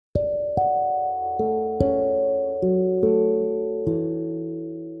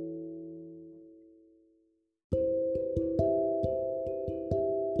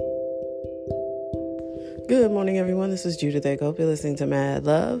This is Judith Echo. You're listening to Mad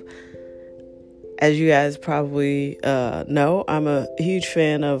Love. As you guys probably know, I'm a huge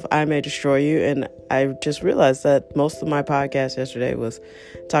fan of I May Destroy You, and I just realized that most of my podcast yesterday was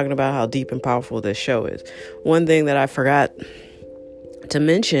talking about how deep and powerful this show is. One thing that I forgot to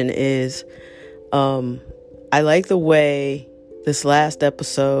mention is I like the way this last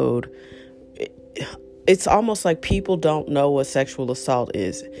episode, it's almost like people don't know what sexual assault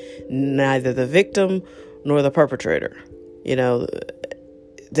is. Neither the victim nor the perpetrator. You know,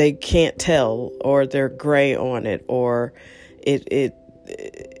 they can't tell, or they're gray on it, or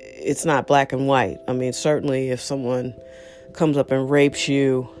it's not black and white. I mean, certainly if someone comes up and rapes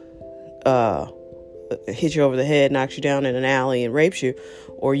you, hits you over the head, knocks you down in an alley and rapes you,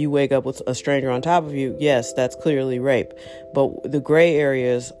 or you wake up with a stranger on top of you, yes, that's clearly rape. But the gray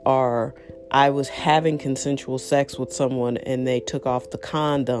areas are, I was having consensual sex with someone and they took off the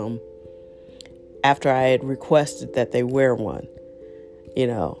condom after I had requested that they wear one. You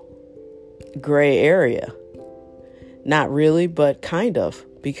know, gray area. Not really, but kind of,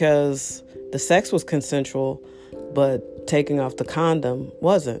 because the sex was consensual, but taking off the condom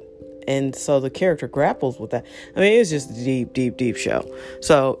wasn't. And so the character grapples with that. I mean, it's just a deep, deep, deep show.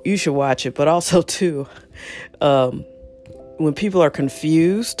 So you should watch it. But also, too, when people are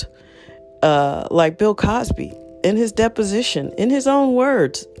confused, like Bill Cosby, in his deposition, in his own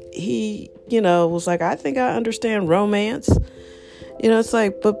words, he, was like, I think I understand romance. It's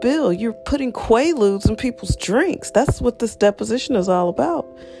like, but Bill, you're putting Quaaludes in people's drinks. That's what this deposition is all about.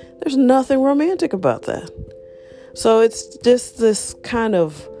 There's nothing romantic about that. So it's just this kind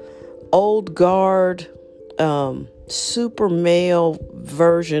of old guard, super male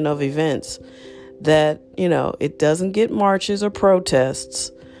version of events that, it doesn't get marches or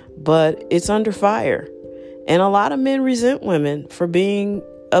protests, but it's under fire. And a lot of men resent women for being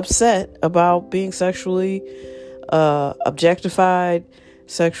upset about being sexually objectified,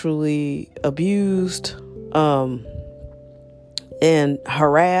 sexually abused, and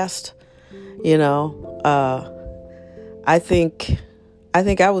harassed. I think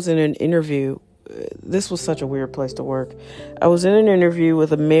I was in an interview. This was such a weird place to work. I was in an interview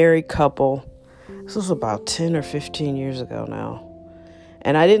with a married couple. This was about 10 or 15 years ago now.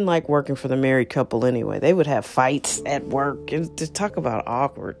 And I didn't like working for the married couple anyway. They would have fights at work. And to talk about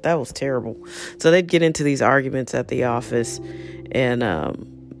awkward, that was terrible. So they'd get into these arguments at the office. And,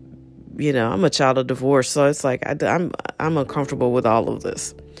 I'm a child of divorce. So it's like I'm uncomfortable with all of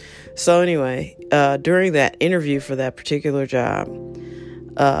this. So anyway, during that interview for that particular job,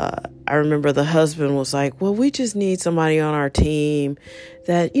 I remember the husband was like, well, we just need somebody on our team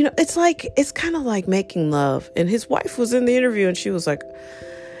that, it's kind of like making love. And his wife was in the interview and she was like,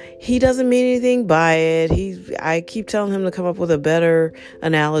 he doesn't mean anything by it. I keep telling him to come up with a better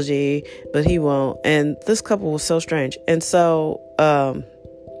analogy, but he won't. And this couple was so strange. And so,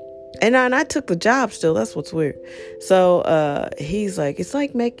 and I took the job still. That's what's weird. So he's like, it's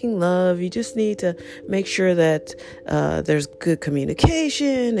like making love. You just need to make sure that there's good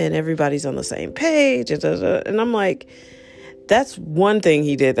communication and everybody's on the same page. And I'm like, that's one thing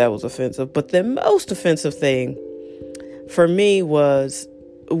he did that was offensive. But the most offensive thing for me was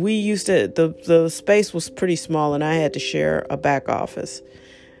we used to, the space was pretty small and I had to share a back office.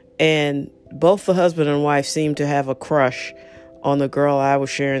 And both the husband and wife seemed to have a crush on the girl I was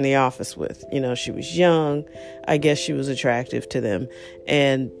sharing the office with. She was young. I guess she was attractive to them.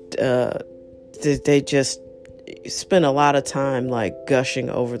 And they just spent a lot of time like gushing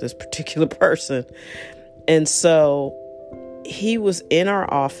over this particular person. And so he was in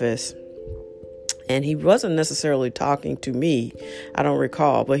our office and he wasn't necessarily talking to me. I don't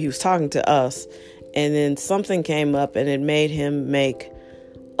recall, but he was talking to us. And then something came up and it made him make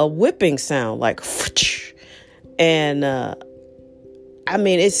a whipping sound like, and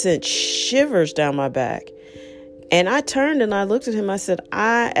it sent shivers down my back. And I turned and I looked at him. I said,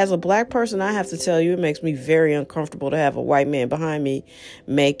 as a black person, I have to tell you, it makes me very uncomfortable to have a white man behind me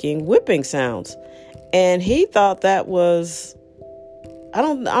making whipping sounds. And he thought that was, I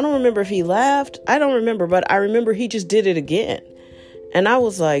don't remember if he laughed. I don't remember, but I remember he just did it again. And I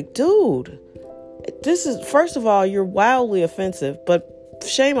was like, dude, this is, first of all, you're wildly offensive, but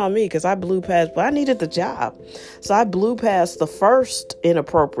shame on me because I blew past, but I needed the job. So I blew past the first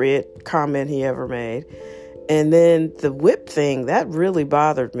inappropriate comment he ever made. And then the whip thing, that really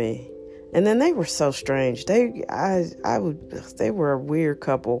bothered me. And then they were so strange. They were a weird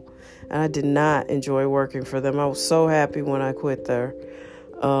couple. And I did not enjoy working for them. I was so happy when I quit there.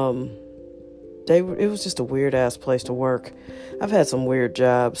 It was just a weird ass place to work. I've had some weird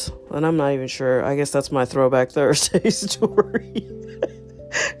jobs and I'm not even sure. I guess that's my Throwback Thursday story.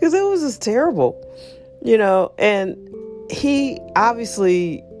 Because it was just terrible, and he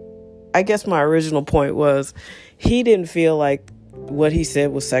obviously, I guess my original point was, he didn't feel like what he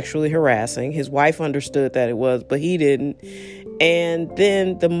said was sexually harassing. His wife understood that it was, but he didn't. And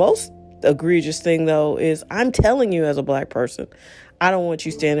then the most egregious thing, though, is I'm telling you as a black person, I don't want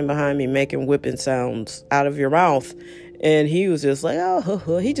you standing behind me making whipping sounds out of your mouth. And he was just like,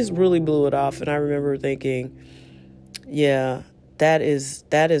 oh, he just really blew it off. And I remember thinking, yeah, that is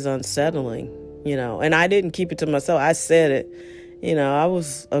unsettling, and I didn't keep it to myself. I said it, I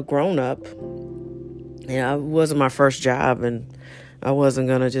was a grown up. It wasn't my first job, and I wasn't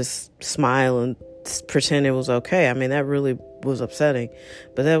going to just smile and pretend it was okay. I mean, that really was upsetting,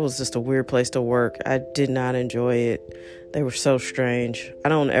 but that was just a weird place to work. I did not enjoy it. They were so strange. I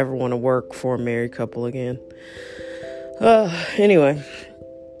don't ever want to work for a married couple again. Anyway,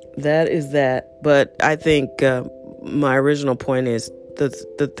 that is that. But I think my original point is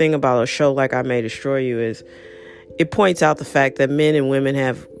the thing about a show like I May Destroy You is it points out the fact that men and women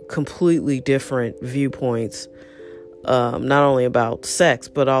have completely different viewpoints, not only about sex,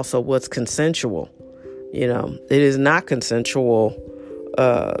 but also what's consensual. It is not consensual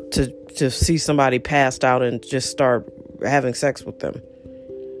to see somebody passed out and just start having sex with them.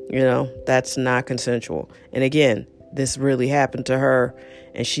 That's not consensual. And again, this really happened to her,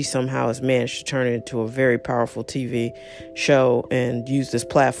 and she somehow has managed to turn it into a very powerful TV show and use this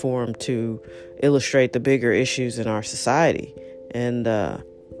platform to illustrate the bigger issues in our society. And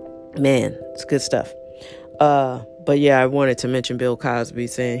man, it's good stuff. But yeah, I wanted to mention Bill Cosby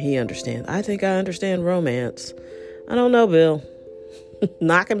saying he understands. I think I understand romance. I don't know, Bill.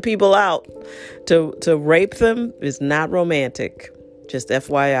 Knocking people out to rape them is not romantic. Just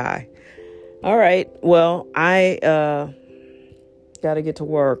FYI. All right. Well, I got to get to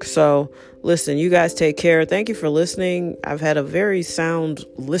work. So listen, you guys take care. Thank you for listening. I've had a very sound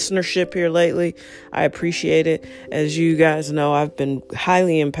listenership here lately. I appreciate it. As you guys know, I've been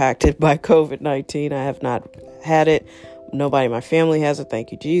highly impacted by COVID-19. I have not had it. Nobody in my family has it.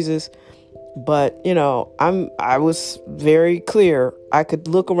 Thank you, Jesus. But, I was very clear. I could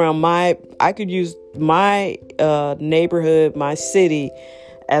look around I could use my neighborhood, my city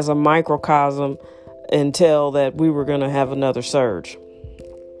as a microcosm and tell that we were going to have another surge.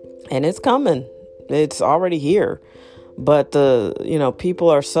 And it's coming. It's already here. But people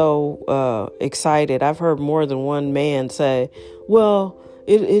are so excited. I've heard more than one man say, well,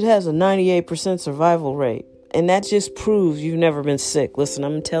 it has a 98% survival rate. And that just proves you've never been sick. Listen,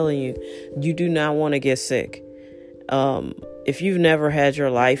 I'm telling you, you do not want to get sick. If you've never had your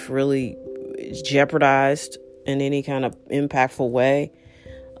life really jeopardized in any kind of impactful way,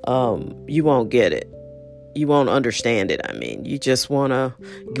 you won't get it. You won't understand it. I mean, you just want to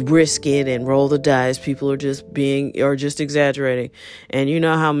risk it and roll the dice. People are just exaggerating. And you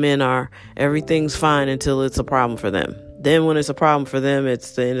know how men are. Everything's fine until it's a problem for them. Then when it's a problem for them,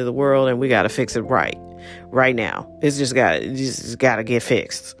 it's the end of the world, and we got to fix it right now. It's just got to get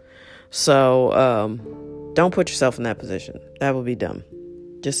fixed. So don't put yourself in that position. That would be dumb.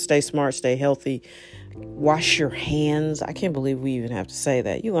 Just stay smart, stay healthy. Wash your hands. I can't believe we even have to say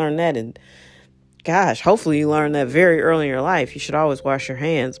that. You learn that, and gosh, hopefully you learn that very early in your life. You should always wash your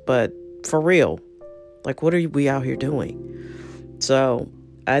hands, but for real, like, what are we out here doing? So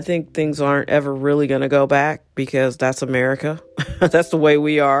I think things aren't ever really going to go back because that's America. That's the way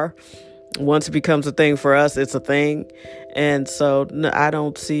we are. Once it becomes a thing for us, it's a thing. And so I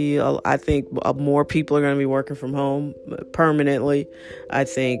don't see, I think more people are going to be working from home permanently. I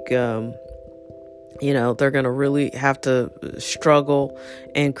think, they're going to really have to struggle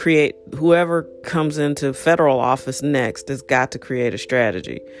and create, whoever comes into federal office next has got to create a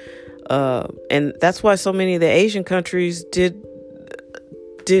strategy. And that's why so many of the Asian countries did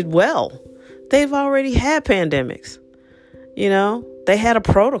well. They've already had pandemics. They had a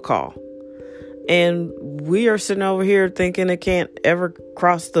protocol. And we are sitting over here thinking it can't ever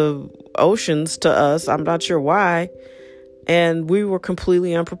cross the oceans to us. I'm not sure why. And we were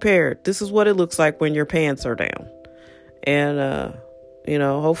completely unprepared. This is what it looks like when your pants are down. And,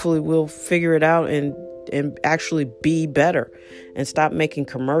 hopefully we'll figure it out and actually be better and stop making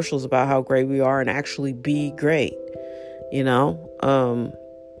commercials about how great we are and actually be great. I'm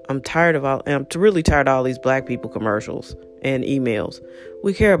really tired of all these black people commercials and emails.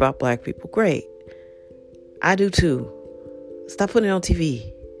 We care about black people. Great. I do too. Stop putting it on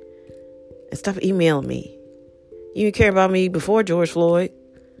TV and stop emailing me. You didn't care about me before George Floyd,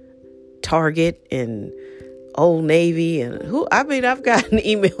 Target, and Old Navy, and I've gotten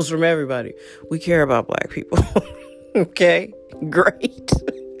emails from everybody. We care about black people. Okay, great.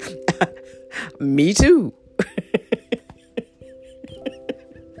 Me too.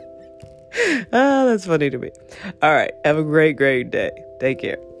 Oh, that's funny to me. All right. Have a great, great day. Take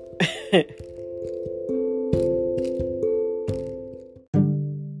care.